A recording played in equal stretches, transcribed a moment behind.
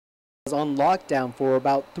was on lockdown for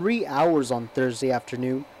about 3 hours on Thursday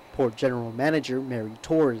afternoon, Port General Manager Mary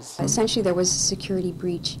Torres. Essentially, there was a security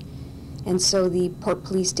breach, and so the Port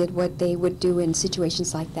Police did what they would do in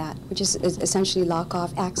situations like that, which is essentially lock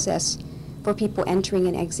off access for people entering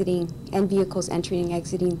and exiting, and vehicles entering and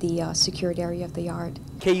exiting the secured area of the yard.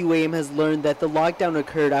 KUAM has learned that the lockdown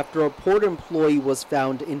occurred after a port employee was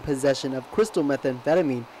found in possession of crystal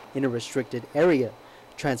methamphetamine in a restricted area.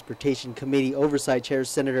 Transportation Committee Oversight Chair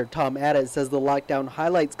Senator Tom Addis says the lockdown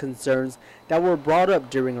highlights concerns that were brought up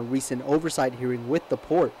during a recent oversight hearing with the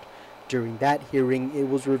port. During that hearing, it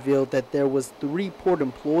was revealed that there was 3 port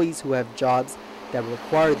employees who have jobs that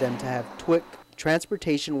require them to have TWIC,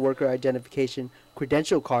 Transportation Worker Identification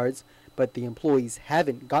credential cards, but the employees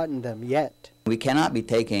haven't gotten them yet. We cannot be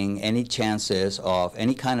taking any chances of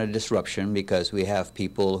any kind of disruption because we have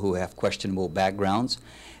people who have questionable backgrounds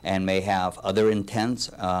and may have other intents,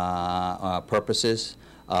 purposes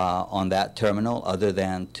on that terminal other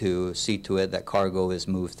than to see to it that cargo is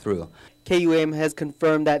moved through. KUAM has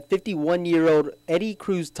confirmed that 51-year-old Eddie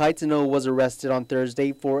Cruz Titano was arrested on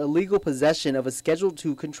Thursday for illegal possession of a Schedule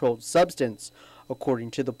II controlled substance.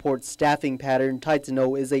 According to the port's staffing pattern,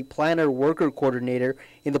 Titano is a planner worker coordinator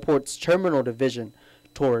in the port's terminal division.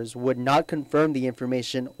 Torres would not confirm the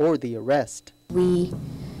information or the arrest. We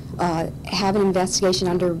have an investigation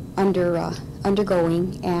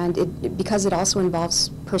undergoing, and because it also involves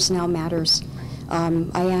personnel matters,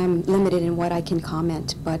 I am limited in what I can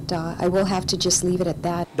comment, but I will have to just leave it at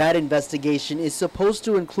that. That investigation is supposed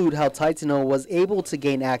to include how Titano was able to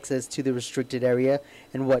gain access to the restricted area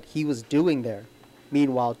and what he was doing there.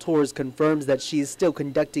 Meanwhile, Torres confirms that she is still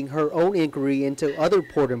conducting her own inquiry into other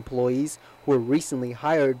port employees who were recently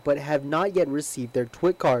hired but have not yet received their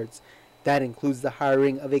TWIC cards. That includes the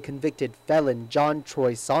hiring of a convicted felon, John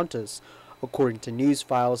Troy Santos. According to news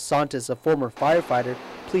files, Santos, a former firefighter,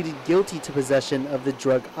 pleaded guilty to possession of the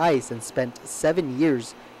drug ice and spent 7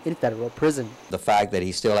 years in federal prison. The fact that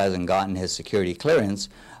he still hasn't gotten his security clearance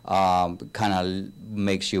kind of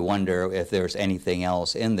makes you wonder if there's anything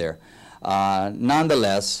else in there.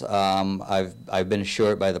 Nonetheless, I've been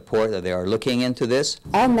assured by the port that they are looking into this.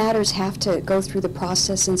 All matters have to go through the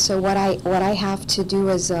process, and so what I have to do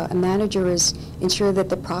as a manager is ensure that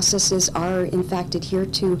the processes are in fact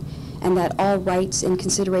adhered to, and that all rights and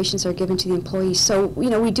considerations are given to the employees. So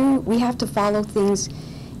we have to follow things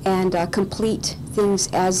and complete things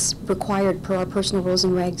as required per our personal rules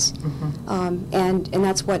and regs, and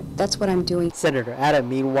that's what I'm doing. Senator Adam,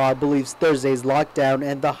 meanwhile, believes Thursday's lockdown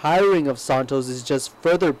and the hiring of Santos is just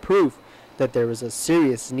further proof that there is a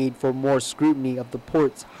serious need for more scrutiny of the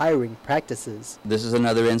port's hiring practices. This is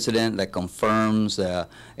another incident that confirms a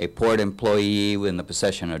port employee in the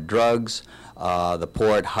possession of drugs, the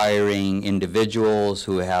port hiring individuals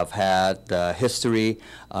who have had history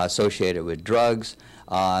associated with drugs.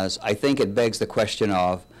 I think it begs the question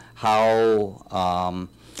of how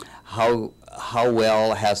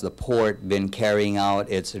well has the port been carrying out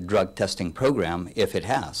its drug testing program, if it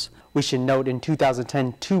has. We should note in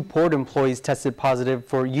 2010, 2 port employees tested positive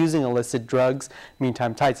for using illicit drugs.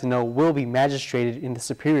 Meantime, Titano will be magistrated in the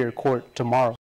Superior Court tomorrow.